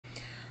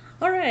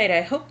All right, I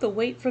hope the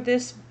wait for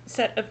this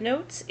set of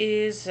notes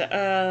is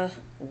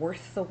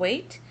worth the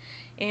wait.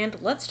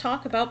 And let's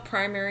talk about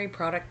primary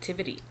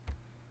productivity.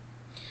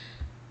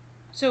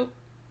 So,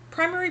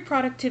 primary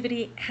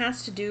productivity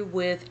has to do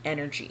with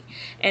energy,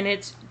 and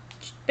it's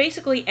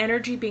basically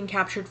energy being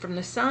captured from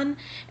the sun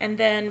and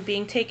then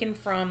being taken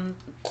from,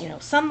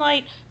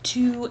 sunlight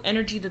to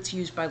energy that's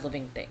used by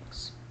living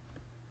things.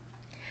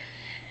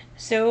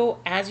 So,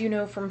 as you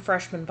know from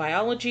freshman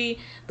biology,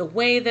 the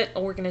way that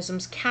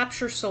organisms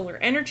capture solar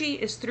energy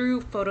is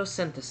through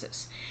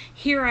photosynthesis.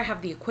 Here I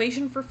have the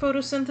equation for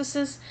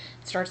photosynthesis.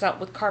 It starts out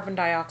with carbon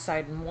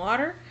dioxide and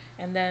water,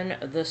 and then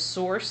the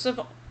source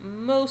of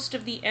most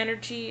of the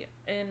energy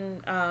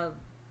in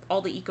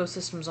all the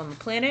ecosystems on the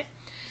planet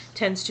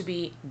tends to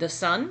be the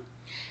sun.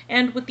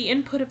 And with the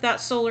input of that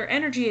solar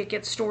energy, it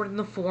gets stored in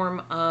the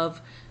form of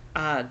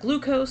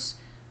glucose,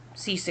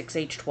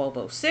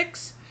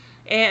 C6H12O6,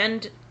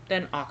 and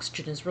then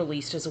oxygen is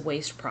released as a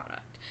waste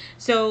product.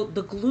 So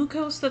the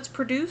glucose that's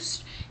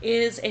produced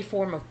is a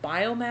form of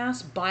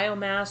biomass.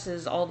 Biomass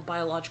is all the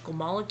biological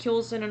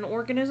molecules in an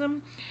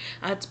organism.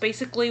 It's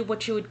basically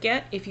what you would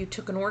get if you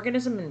took an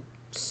organism and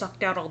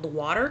sucked out all the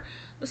water.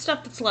 The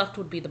stuff that's left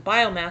would be the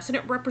biomass, and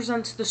it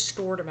represents the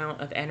stored amount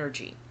of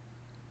energy.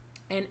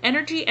 And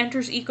energy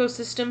enters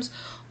ecosystems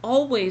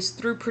always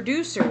through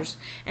producers,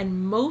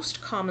 and most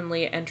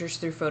commonly it enters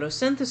through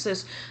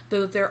photosynthesis,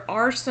 though there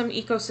are some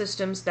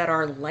ecosystems that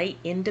are light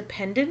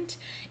independent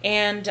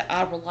and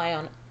rely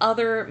on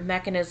other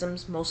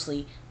mechanisms,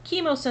 mostly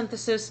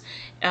chemosynthesis,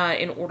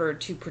 in order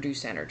to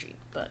produce energy.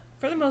 But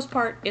for the most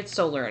part, it's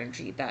solar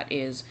energy that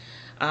is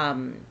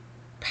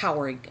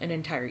powering an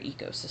entire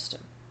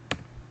ecosystem.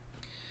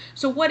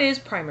 So what is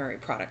primary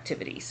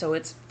productivity? So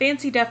its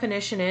fancy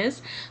definition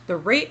is the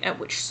rate at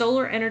which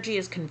solar energy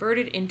is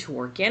converted into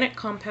organic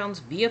compounds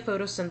via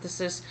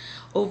photosynthesis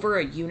over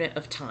a unit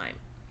of time.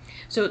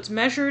 So it's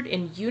measured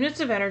in units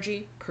of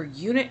energy per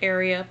unit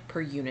area per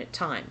unit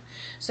time.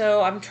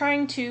 So I'm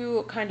trying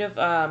to kind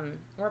of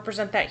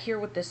represent that here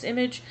with this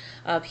image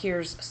of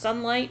here's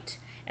sunlight,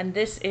 and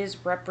this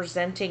is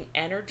representing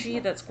energy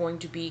that's going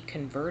to be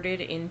converted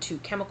into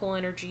chemical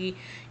energy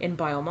in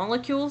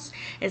biomolecules.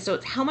 And so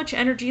it's how much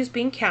energy is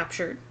being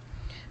captured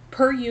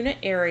per unit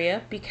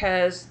area,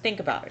 because think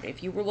about it.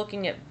 If you were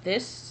looking at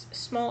this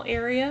small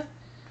area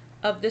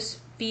of this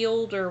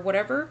field or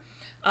whatever,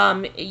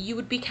 you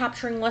would be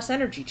capturing less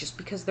energy just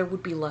because there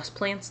would be less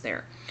plants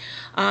there.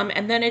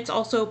 And then it's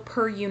also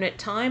per unit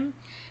time.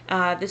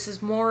 This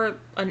is more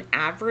an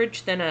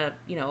average than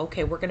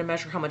okay, we're going to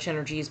measure how much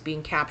energy is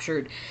being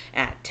captured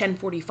at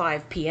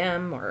 10:45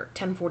 p.m. or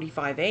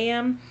 10:45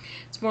 a.m.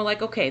 It's more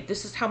like, okay,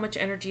 this is how much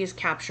energy is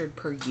captured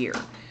per year,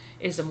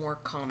 is a more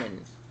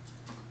common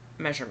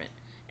measurement.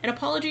 And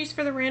apologies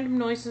for the random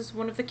noises.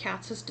 One of the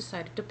cats has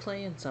decided to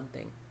play in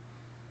something,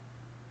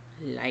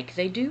 like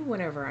they do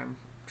whenever I'm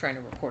trying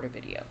to record a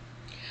video.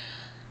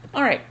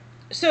 All right,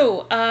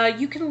 so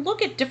you can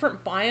look at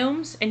different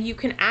biomes and you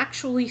can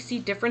actually see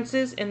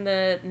differences in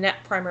the net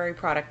primary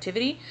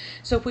productivity.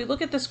 So if we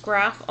look at this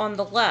graph on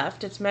the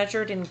left, it's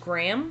measured in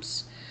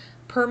grams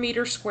per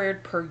meter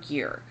squared per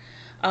year.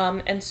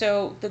 And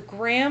so the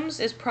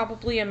grams is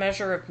probably a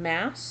measure of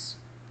mass,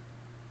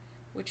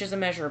 which is a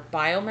measure of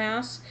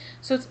biomass.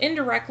 So it's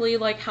indirectly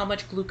like how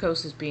much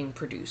glucose is being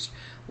produced,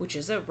 which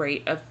is a way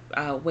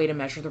to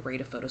measure the rate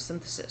of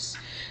photosynthesis.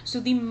 So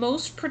the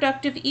most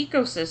productive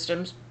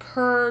ecosystems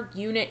per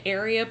unit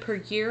area per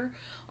year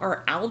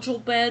are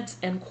algal beds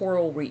and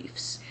coral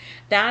reefs.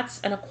 That's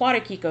an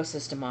aquatic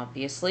ecosystem,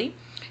 obviously,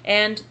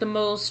 and the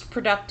most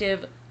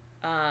productive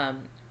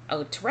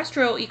a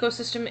terrestrial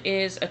ecosystem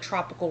is a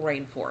tropical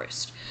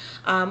rainforest,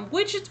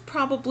 which is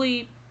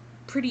probably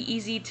pretty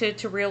easy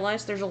to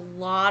realize. There's a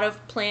lot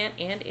of plant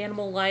and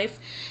animal life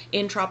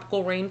in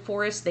tropical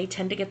rainforests. They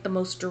tend to get the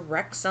most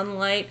direct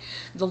sunlight,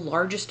 the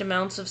largest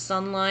amounts of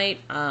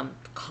sunlight,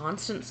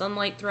 constant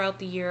sunlight throughout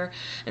the year,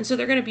 and so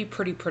they're going to be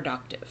pretty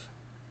productive.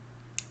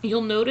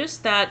 You'll notice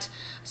that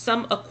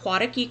some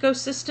aquatic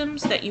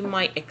ecosystems that you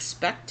might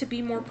expect to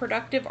be more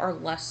productive are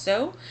less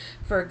so.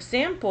 For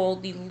example,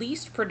 the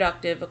least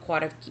productive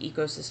aquatic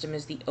ecosystem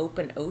is the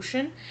open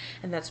ocean,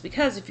 and that's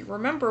because, if you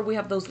remember, we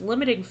have those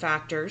limiting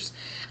factors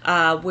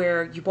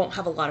where you won't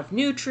have a lot of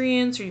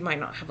nutrients, or you might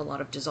not have a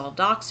lot of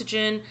dissolved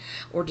oxygen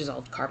or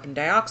dissolved carbon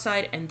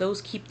dioxide, and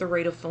those keep the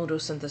rate of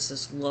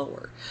photosynthesis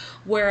lower.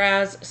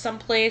 Whereas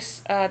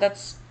someplace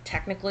that's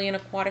technically an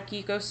aquatic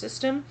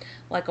ecosystem,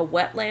 like a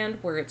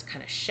wetland where it's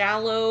kind of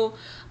shallow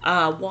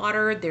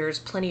water, there's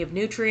plenty of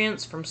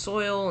nutrients from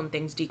soil and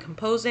things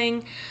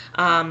decomposing.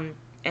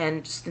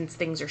 And since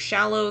things are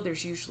shallow,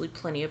 there's usually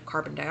plenty of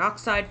carbon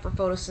dioxide for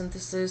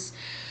photosynthesis.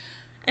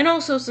 And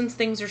also, since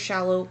things are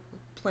shallow,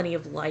 plenty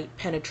of light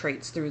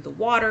penetrates through the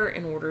water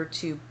in order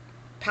to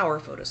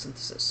power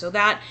photosynthesis. So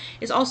that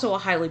is also a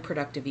highly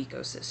productive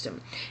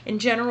ecosystem. In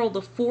general,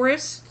 the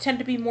forests tend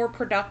to be more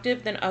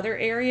productive than other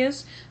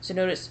areas. So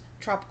notice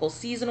tropical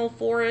seasonal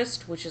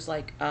forest, which is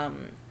like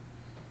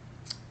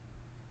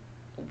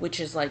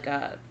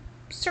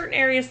certain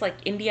areas like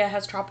India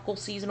has tropical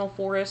seasonal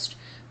forest.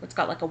 It's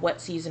got like a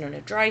wet season and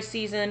a dry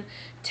season.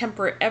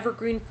 Temperate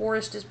evergreen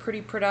forest is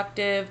pretty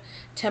productive.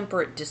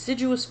 Temperate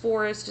deciduous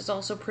forest is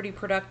also pretty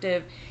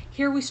productive.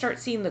 Here we start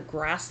seeing the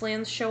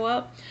grasslands show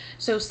up.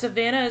 So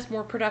savanna is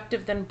more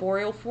productive than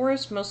boreal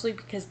forest, mostly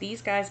because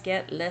these guys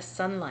get less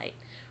sunlight.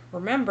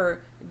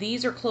 Remember,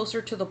 these are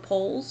closer to the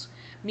poles,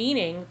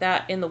 meaning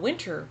that in the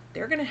winter,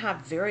 they're going to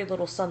have very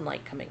little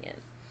sunlight coming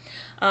in.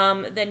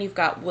 Then you've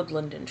got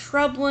woodland and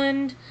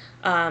shrubland,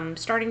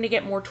 starting to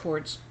get more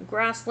towards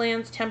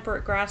grasslands.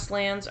 Temperate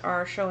grasslands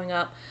are showing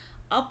up.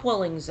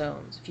 Upwelling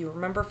zones. If you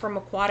remember from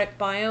aquatic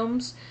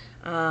biomes,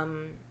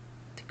 I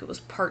think it was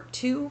part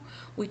 2,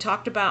 we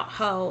talked about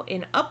how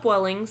in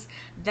upwellings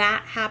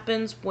that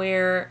happens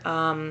where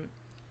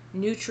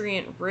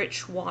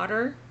nutrient-rich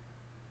water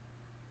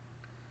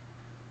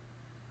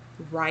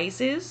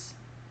rises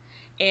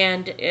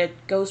and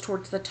it goes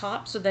towards the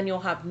top, so then you'll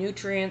have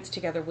nutrients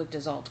together with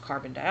dissolved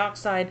carbon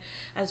dioxide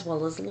as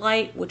well as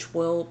light, which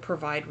will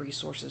provide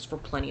resources for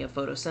plenty of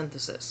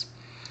photosynthesis.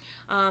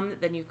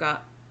 Then you've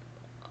got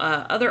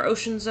other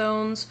ocean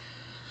zones,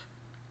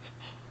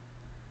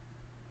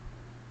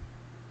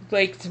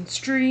 lakes and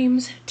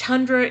streams.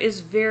 Tundra is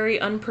very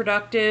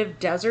unproductive.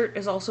 Desert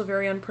is also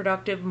very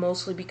unproductive,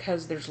 mostly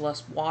because there's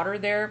less water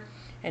there.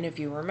 And if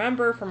you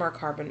remember from our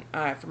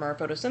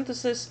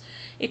photosynthesis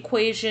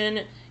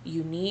equation,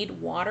 you need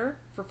water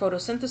for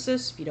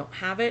photosynthesis. If you don't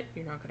have it,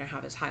 you're not going to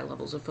have as high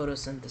levels of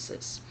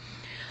photosynthesis.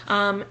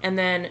 And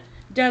then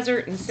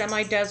desert and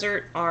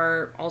semi-desert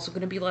are also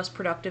going to be less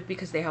productive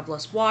because they have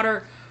less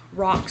water.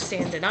 Rock,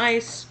 sand, and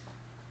ice,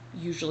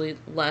 usually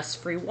less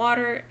free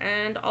water,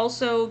 and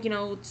also,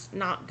 it's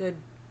not good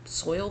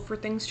soil for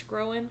things to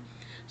grow in.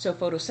 So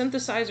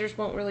photosynthesizers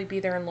won't really be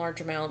there in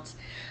large amounts.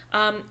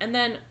 And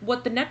then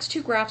what the next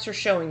 2 graphs are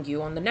showing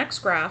you, on the next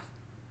graph,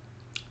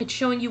 it's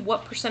showing you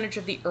what percentage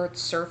of the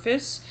Earth's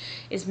surface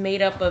is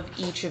made up of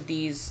each of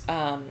these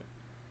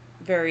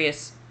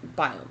various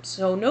biomes.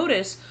 So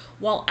notice,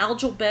 while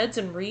algal beds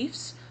and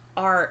reefs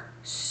are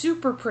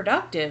super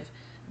productive,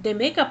 they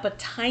make up a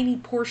tiny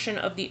portion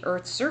of the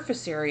Earth's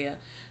surface area,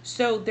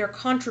 so their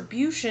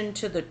contribution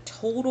to the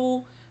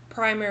total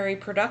primary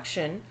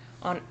production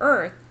on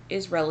Earth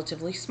is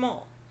relatively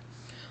small.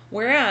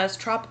 Whereas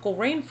tropical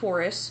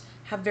rainforests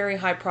have very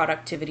high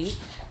productivity.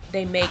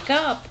 They make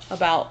up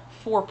about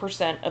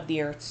 4% of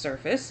the Earth's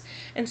surface,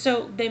 and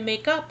so they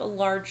make up a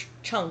large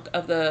chunk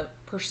of the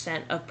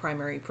percent of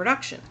primary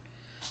production.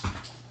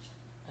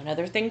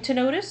 Another thing to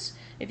notice,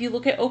 if you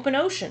look at open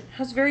ocean, it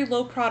has very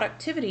low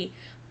productivity,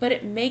 but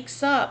it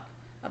makes up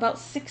about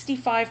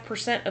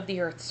 65% of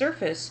the Earth's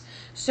surface.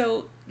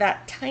 So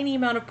that tiny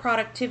amount of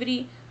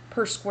productivity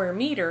per square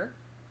meter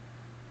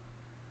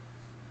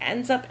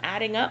ends up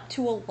adding up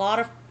to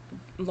a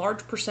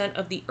large percent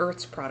of the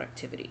Earth's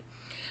productivity.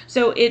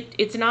 So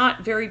it's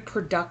not very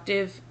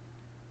productive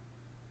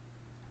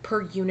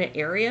per unit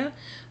area,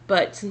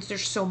 but since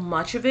there's so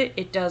much of it,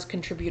 it does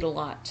contribute a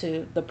lot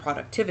to the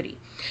productivity.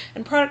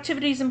 And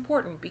productivity is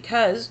important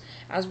because,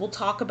 as we'll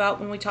talk about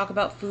when we talk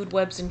about food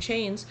webs and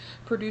chains,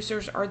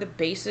 producers are the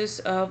basis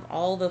of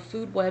all the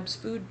food webs,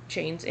 food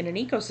chains in an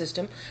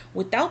ecosystem.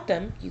 Without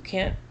them, you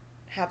can't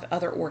have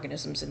other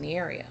organisms in the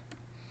area.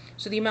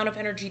 So the amount of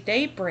energy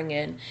they bring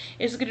in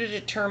is going to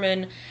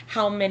determine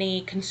how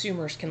many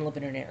consumers can live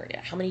in an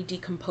area, how many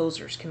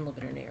decomposers can live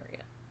in an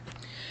area.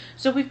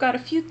 So we've got a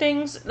few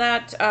things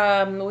that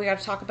we got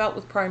to talk about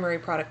with primary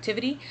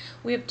productivity.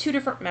 We have 2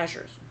 different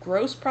measures,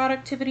 gross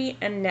productivity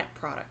and net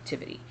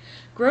productivity.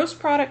 Gross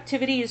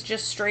productivity is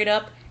just straight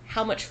up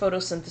how much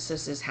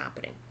photosynthesis is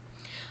happening.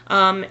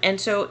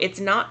 And so it's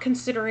not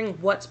considering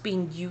what's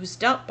being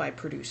used up by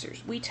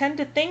producers. We tend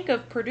to think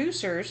of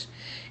producers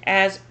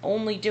as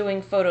only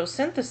doing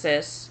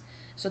photosynthesis,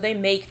 so they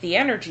make the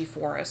energy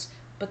for us,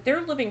 but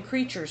they're living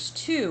creatures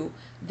too.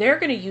 They're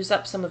going to use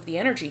up some of the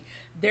energy.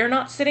 They're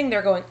not sitting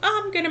there going,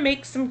 oh, I'm going to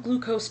make some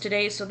glucose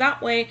today, so that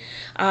way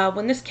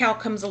when this cow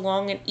comes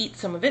along and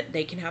eats some of it,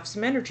 they can have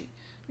some energy.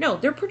 No,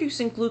 they're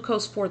producing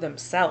glucose for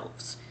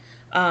themselves.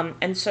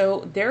 And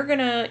so they're going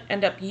to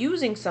end up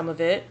using some of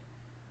it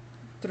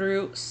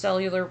through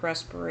cellular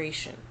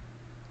respiration.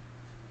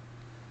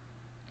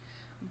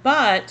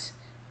 But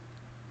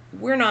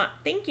we're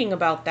not thinking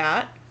about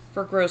that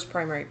for gross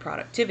primary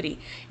productivity.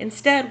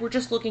 Instead, we're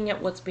just looking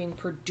at what's being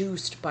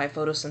produced by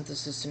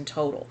photosynthesis in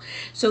total.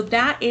 So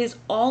that is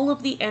all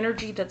of the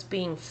energy that's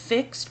being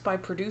fixed by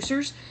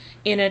producers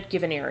in a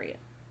given area.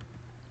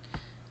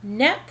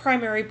 Net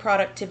primary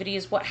productivity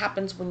is what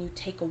happens when you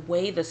take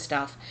away the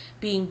stuff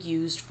being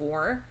used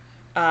for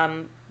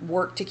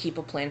work to keep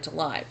a plant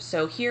alive.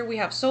 So here we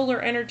have solar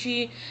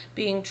energy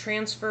being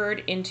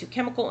transferred into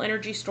chemical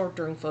energy stored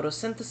during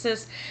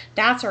photosynthesis.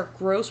 That's our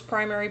gross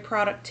primary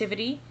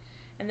productivity.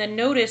 And then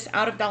notice,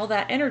 out of all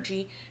that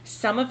energy,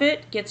 some of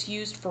it gets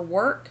used for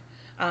work,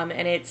 and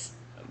it's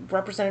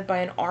represented by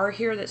an R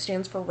here that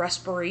stands for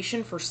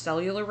respiration, for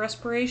cellular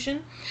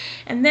respiration.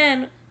 And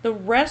then the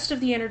rest of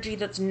the energy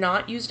that's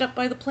not used up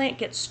by the plant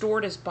gets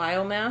stored as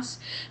biomass,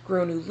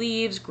 grow new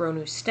leaves, grow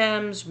new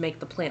stems, make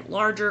the plant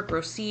larger,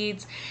 grow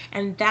seeds,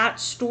 and that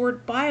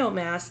stored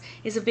biomass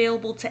is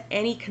available to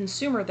any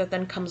consumer that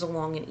then comes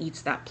along and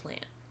eats that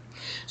plant.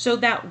 So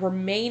that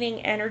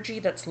remaining energy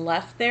that's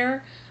left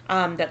there,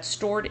 that's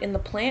stored in the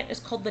plant, is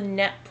called the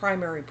net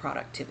primary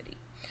productivity.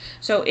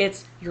 So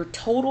it's your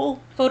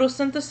total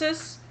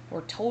photosynthesis,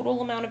 or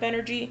total amount of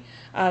energy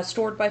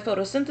stored by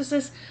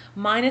photosynthesis,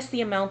 minus the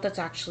amount that's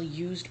actually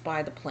used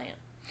by the plant.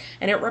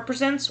 And it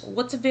represents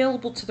what's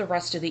available to the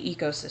rest of the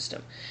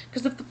ecosystem.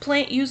 Because if the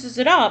plant uses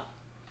it up,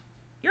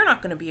 you're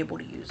not going to be able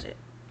to use it.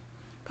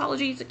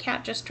 Apologies, a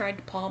cat just tried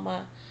to paw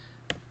my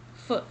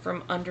foot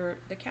from under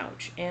the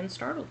couch and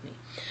startled me.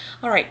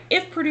 All right,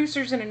 if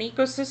producers in an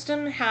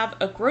ecosystem have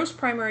a gross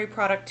primary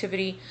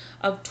productivity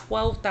of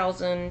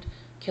 12,000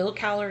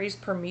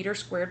 kilocalories per meter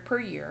squared per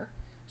year,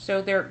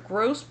 so their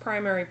gross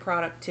primary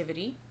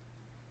productivity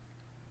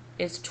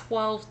is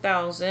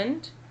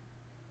 12,000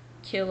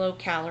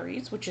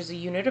 kilocalories, which is a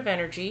unit of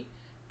energy,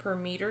 per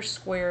meter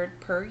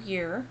squared per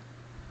year,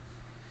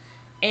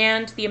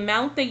 and the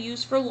amount they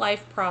use for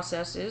life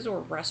processes or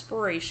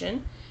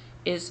respiration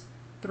is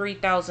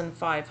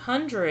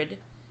 3,500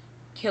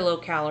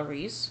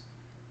 kilocalories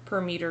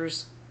per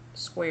meters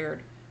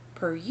squared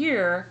per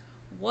year.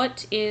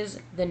 What is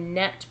the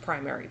net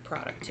primary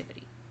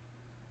productivity?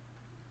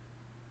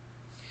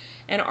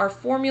 And our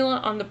formula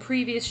on the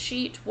previous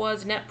sheet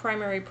was net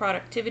primary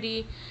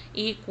productivity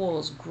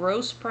equals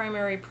gross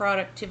primary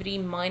productivity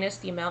minus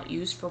the amount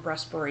used for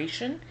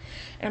respiration.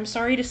 And I'm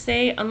sorry to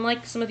say,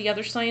 unlike some of the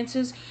other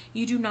sciences,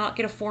 you do not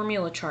get a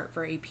formula chart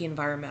for AP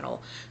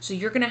Environmental. So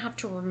you're going to have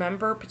to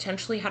remember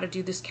potentially how to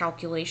do this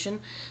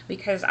calculation,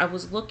 because I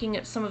was looking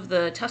at some of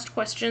the test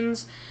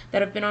questions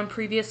that have been on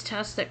previous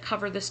tests that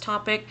cover this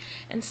topic,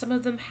 and some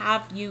of them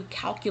have you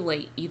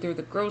calculate either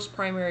the gross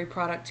primary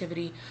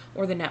productivity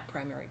or the net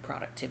primary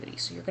productivity.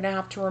 So you're going to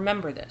have to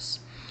remember this.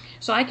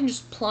 So I can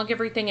just plug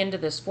everything into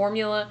this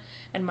formula,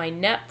 and my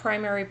net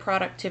primary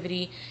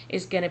productivity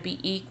is going to be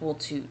equal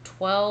to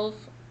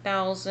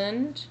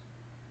 12,000,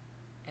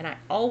 and I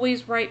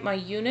always write my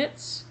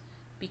units,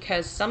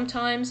 because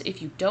sometimes if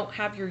you don't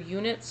have your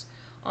units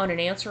on an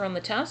answer on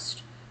the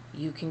test,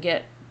 you can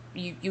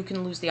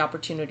lose the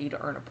opportunity to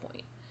earn a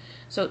point.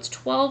 So it's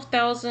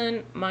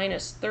 12,000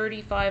 minus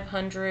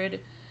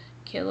 3,500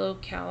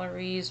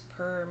 kilocalories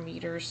per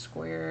meter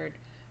squared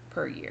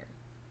per year.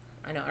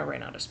 I know I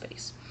ran out of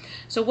space.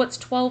 So what's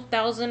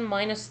 12,000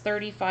 minus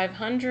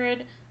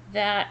 3,500?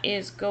 That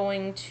is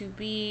going to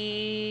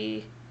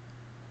be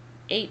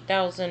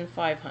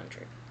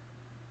 8,500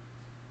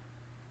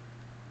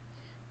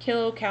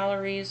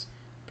 kilocalories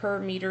per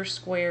meter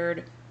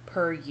squared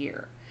per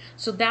year.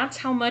 So that's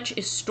how much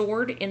is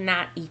stored in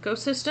that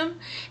ecosystem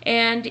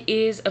and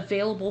is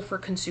available for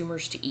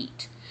consumers to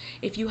eat.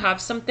 If you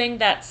have something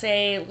that,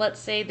 let's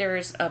say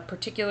there's a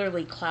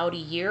particularly cloudy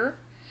year,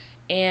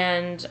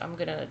 and I'm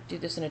going to do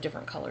this in a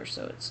different color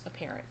so it's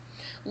apparent.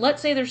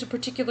 Let's say there's a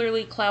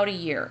particularly cloudy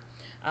year.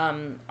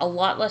 A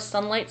lot less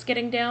sunlight's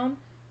getting down,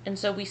 and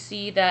so we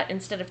see that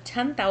instead of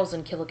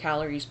 10,000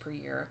 kilocalories per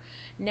year,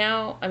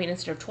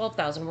 instead of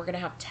 12,000, we're going to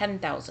have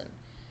 10,000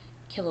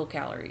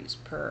 kilocalories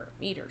per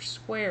meter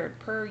squared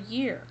per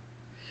year.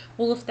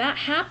 Well, if that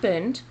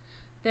happened,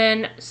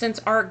 then since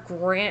our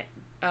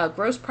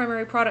gross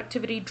primary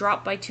productivity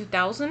dropped by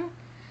 2,000,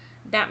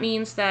 that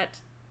means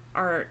that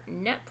our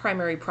net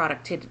primary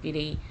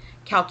productivity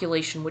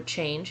calculation would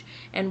change,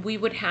 and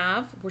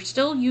we're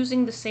still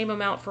using the same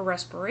amount for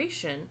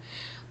respiration,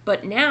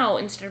 but now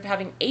instead of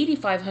having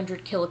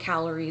 8,500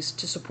 kilocalories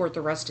to support the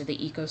rest of the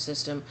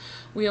ecosystem,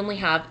 we only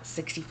have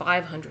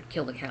 6,500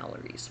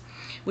 kilocalories,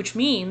 which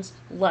means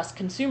less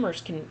consumers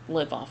can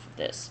live off of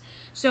this.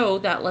 So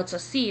that lets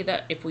us see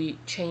that if we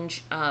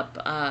change up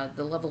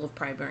the level of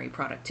primary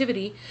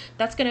productivity,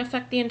 that's going to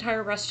affect the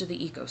entire rest of the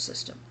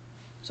ecosystem.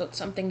 So it's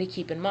something to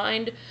keep in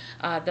mind.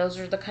 Those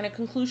are the kind of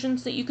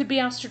conclusions that you could be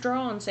asked to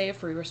draw on, say, a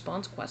free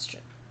response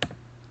question.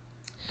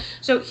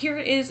 So here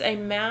is a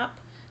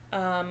map,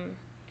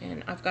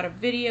 and I've got a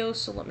video,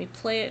 so let me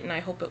play it, and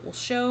I hope it will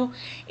show.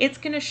 It's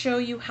going to show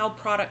you how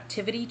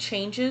productivity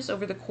changes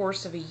over the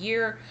course of a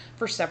year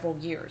for several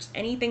years.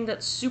 Anything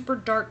that's super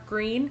dark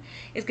green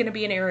is going to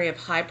be an area of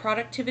high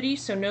productivity.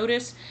 So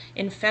notice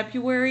in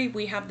February,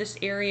 we have this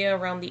area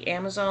around the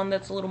Amazon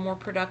that's a little more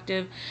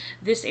productive.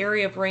 This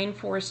area of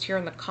rainforest here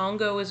in the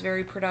Congo is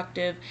very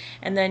productive.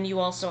 And then you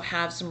also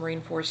have some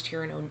rainforest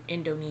here in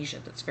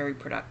Indonesia that's very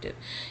productive.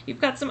 You've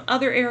got some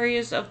other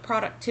areas of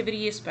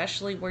productivity,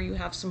 especially where you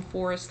have some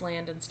forest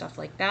land and stuff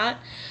like that.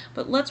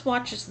 But let's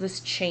watch as this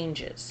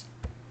changes.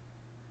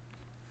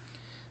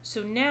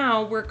 So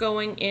now we're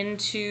going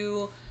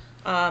into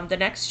the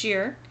next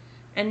year,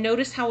 And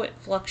notice how it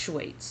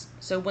fluctuates.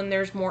 So when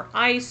there's more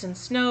ice and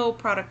snow,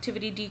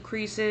 productivity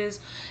decreases.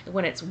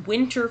 When it's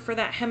winter for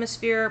that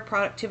hemisphere,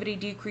 productivity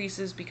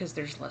decreases because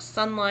there's less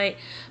sunlight.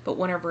 But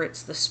whenever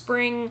it's the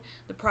spring,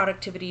 the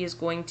productivity is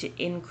going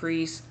to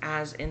increase,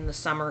 as in the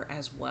summer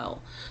as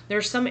well.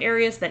 There's some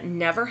areas that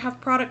never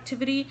have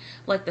productivity,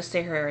 like the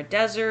Sahara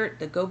Desert,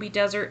 the Gobi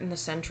Desert in the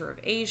center of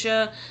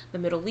Asia, the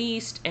Middle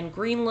East, and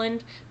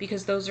Greenland,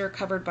 because those are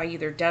covered by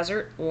either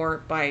desert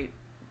or by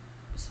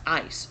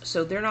ice,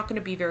 so they're not going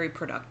to be very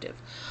productive.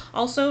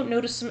 Also,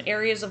 notice some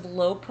areas of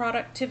low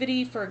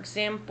productivity. For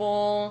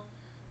example,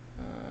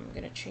 I'm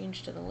going to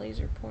change to the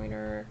laser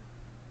pointer.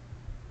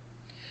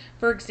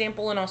 For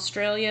example, in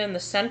Australia in the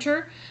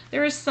center,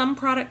 there is some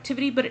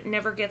productivity, but it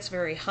never gets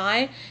very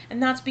high,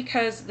 and that's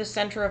because the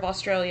center of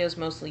Australia is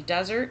mostly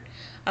desert.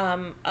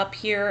 Up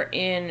here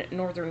in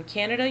northern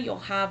Canada, you'll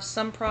have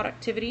some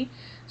productivity,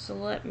 so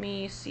let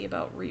me see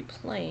about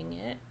replaying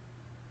it.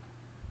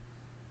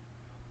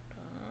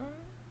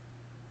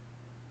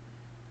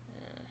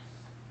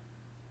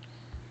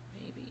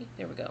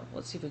 There we go.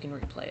 Let's see if we can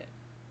replay it.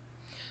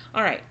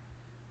 All right.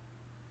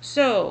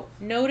 So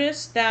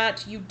notice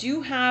that you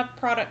do have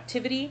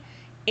productivity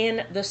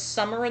in the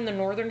summer in the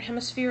northern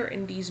hemisphere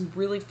in these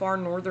really far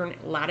northern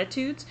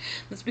latitudes.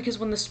 That's because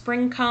when the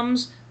spring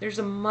comes, there's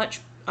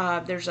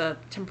a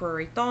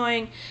temporary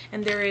thawing,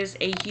 and there is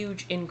a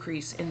huge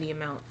increase in the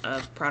amount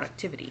of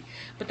productivity.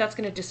 But that's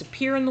going to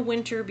disappear in the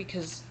winter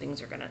because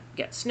things are going to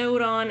get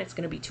snowed on, it's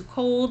going to be too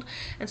cold,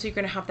 and so you're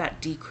going to have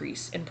that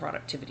decrease in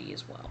productivity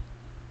as well.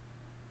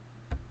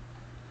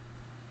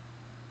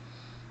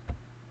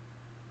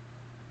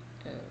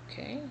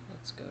 Okay,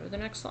 let's go to the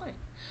next slide.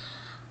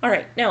 All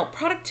right, now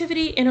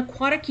productivity in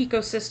aquatic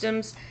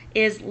ecosystems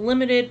is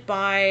limited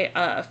by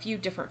a few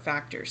different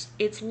factors.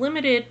 It's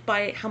limited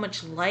by how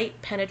much light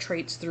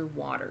penetrates through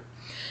water.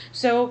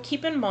 So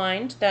keep in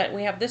mind that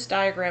we have this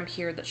diagram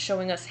here that's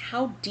showing us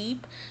how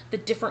deep the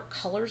different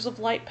colors of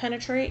light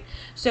penetrate.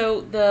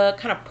 So the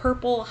kind of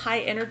purple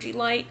high energy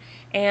light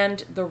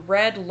and the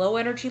red low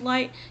energy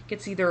light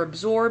gets either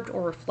absorbed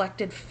or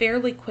reflected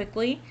fairly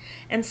quickly.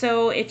 And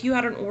so if you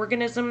had an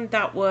organism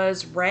that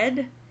was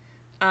red,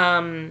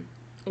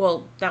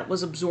 that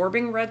was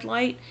absorbing red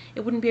light,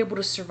 it wouldn't be able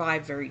to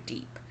survive very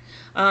deep.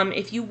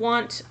 If you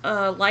want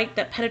light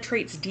that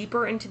penetrates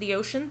deeper into the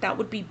ocean, that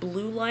would be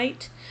blue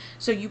light.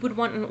 So you would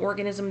want an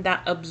organism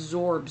that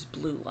absorbs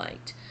blue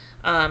light.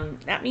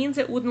 That means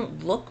it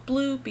wouldn't look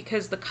blue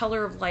because the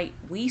color of light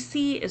we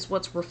see is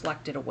what's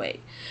reflected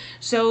away.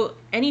 So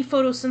any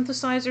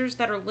photosynthesizers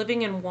that are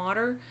living in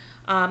water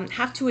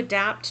have to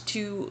adapt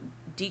to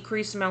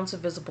decreased amounts of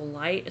visible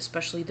light,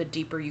 especially the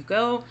deeper you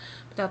go.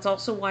 But that's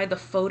also why the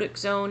photic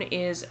zone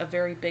is a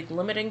very big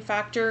limiting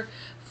factor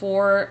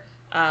for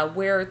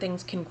where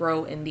things can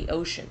grow in the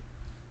ocean.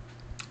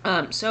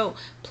 So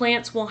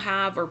plants will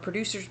have, or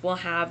producers will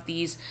have,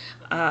 these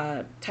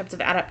types of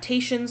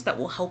adaptations that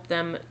will help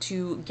them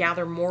to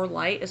gather more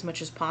light as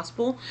much as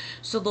possible.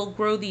 So they'll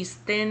grow these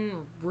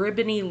thin,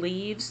 ribbony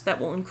leaves that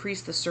will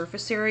increase the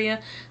surface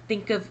area.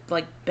 Think of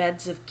like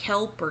beds of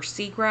kelp or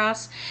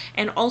seagrass.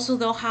 And also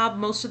they'll have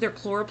most of their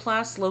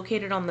chloroplasts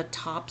located on the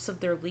tops of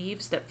their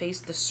leaves that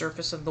face the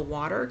surface of the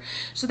water.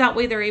 So that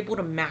way they're able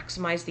to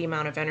maximize the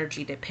amount of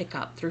energy they pick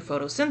up through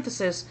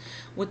photosynthesis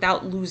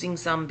without losing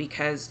some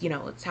because,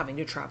 it's having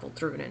to travel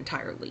through an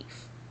entire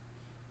leaf.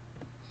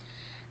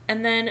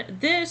 And then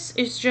this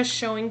is just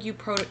showing you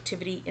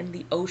productivity in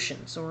the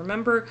ocean. So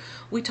remember,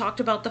 we talked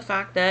about the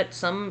fact that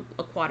some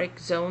aquatic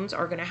zones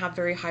are going to have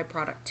very high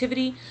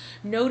productivity.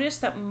 Notice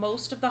that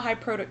most of the high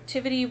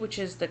productivity, which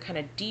is the kind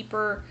of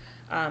deeper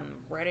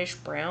reddish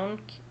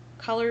brown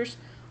colors,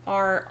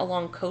 are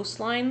along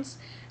coastlines.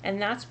 And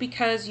that's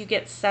because you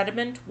get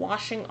sediment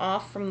washing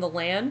off from the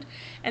land,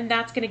 and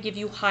that's going to give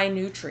you high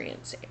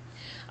nutrients.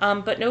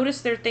 But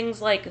notice there are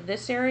things like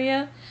this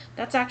area,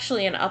 that's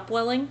actually an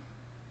upwelling.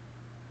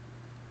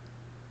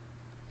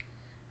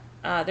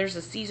 There's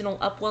a seasonal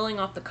upwelling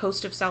off the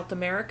coast of South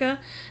America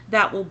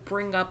that will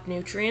bring up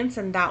nutrients,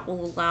 and that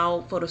will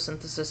allow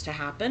photosynthesis to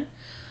happen.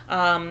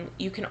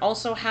 You can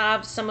also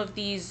have some of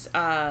these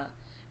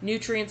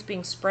nutrients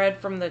being spread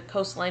from the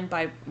coastline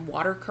by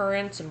water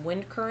currents and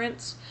wind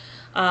currents.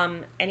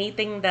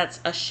 Anything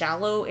that's a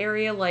shallow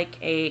area like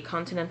a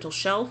continental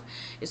shelf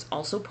is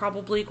also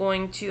probably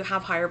going to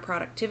have higher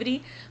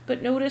productivity.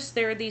 But notice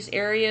there are these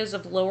areas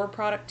of lower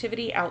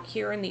productivity out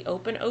here in the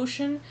open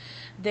ocean.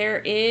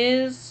 There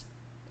is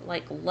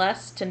like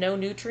less to no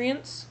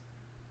nutrients.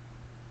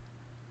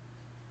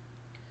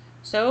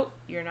 So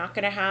you're not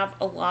going to have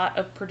a lot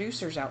of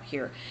producers out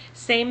here.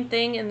 Same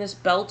thing in this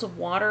belt of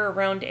water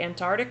around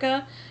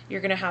Antarctica.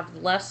 You're going to have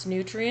less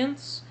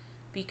nutrients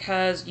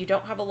because you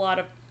don't have a lot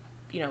of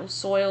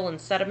soil and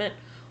sediment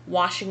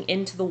washing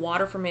into the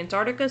water from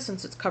Antarctica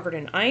since it's covered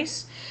in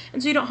ice.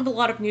 And so you don't have a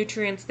lot of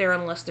nutrients there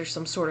unless there's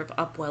some sort of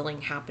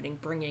upwelling happening,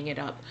 bringing it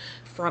up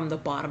from the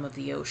bottom of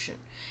the ocean.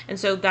 And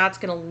so that's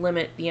going to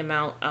limit the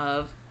amount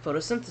of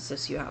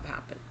photosynthesis you have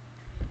happen.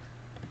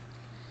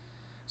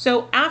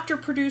 So after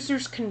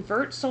producers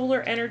convert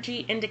solar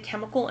energy into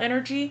chemical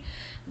energy,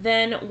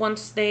 then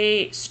once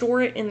they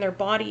store it in their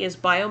body as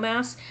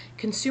biomass,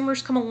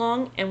 consumers come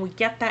along and we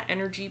get that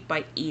energy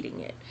by eating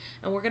it.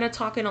 And we're going to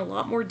talk in a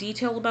lot more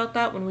detail about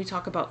that when we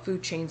talk about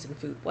food chains and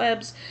food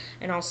webs,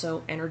 and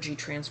also energy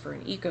transfer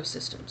and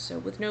ecosystems. So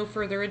with no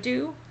further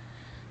ado,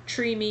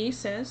 Tree Me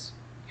says,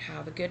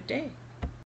 have a good day.